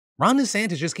Ron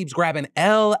DeSantis just keeps grabbing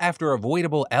L after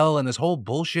avoidable L in this whole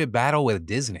bullshit battle with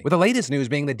Disney. With the latest news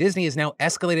being that Disney has now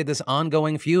escalated this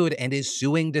ongoing feud and is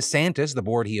suing DeSantis, the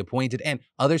board he appointed, and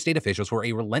other state officials for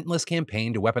a relentless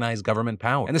campaign to weaponize government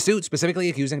power. And the suit specifically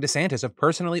accusing DeSantis of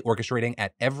personally orchestrating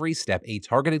at every step a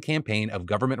targeted campaign of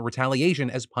government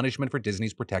retaliation as punishment for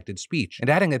Disney's protected speech. And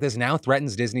adding that this now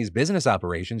threatens Disney's business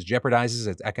operations, jeopardizes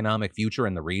its economic future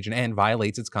in the region, and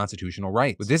violates its constitutional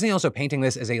rights. With Disney also painting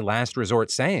this as a last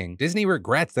resort, saying, Disney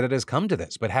regrets that it has come to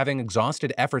this, but having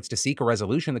exhausted efforts to seek a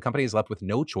resolution, the company is left with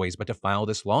no choice but to file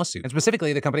this lawsuit. And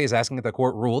specifically, the company is asking that the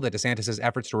court rule that DeSantis'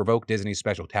 efforts to revoke Disney's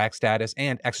special tax status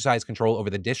and exercise control over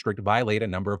the district violate a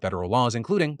number of federal laws,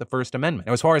 including the First Amendment.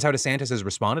 Now, as far as how DeSantis has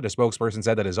responded, a spokesperson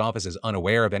said that his office is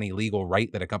unaware of any legal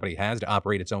right that a company has to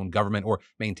operate its own government or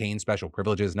maintain special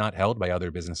privileges not held by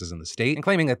other businesses in the state, and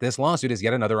claiming that this lawsuit is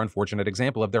yet another unfortunate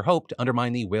example of their hope to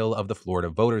undermine the will of the Florida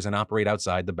voters and operate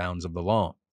outside the bounds of the law.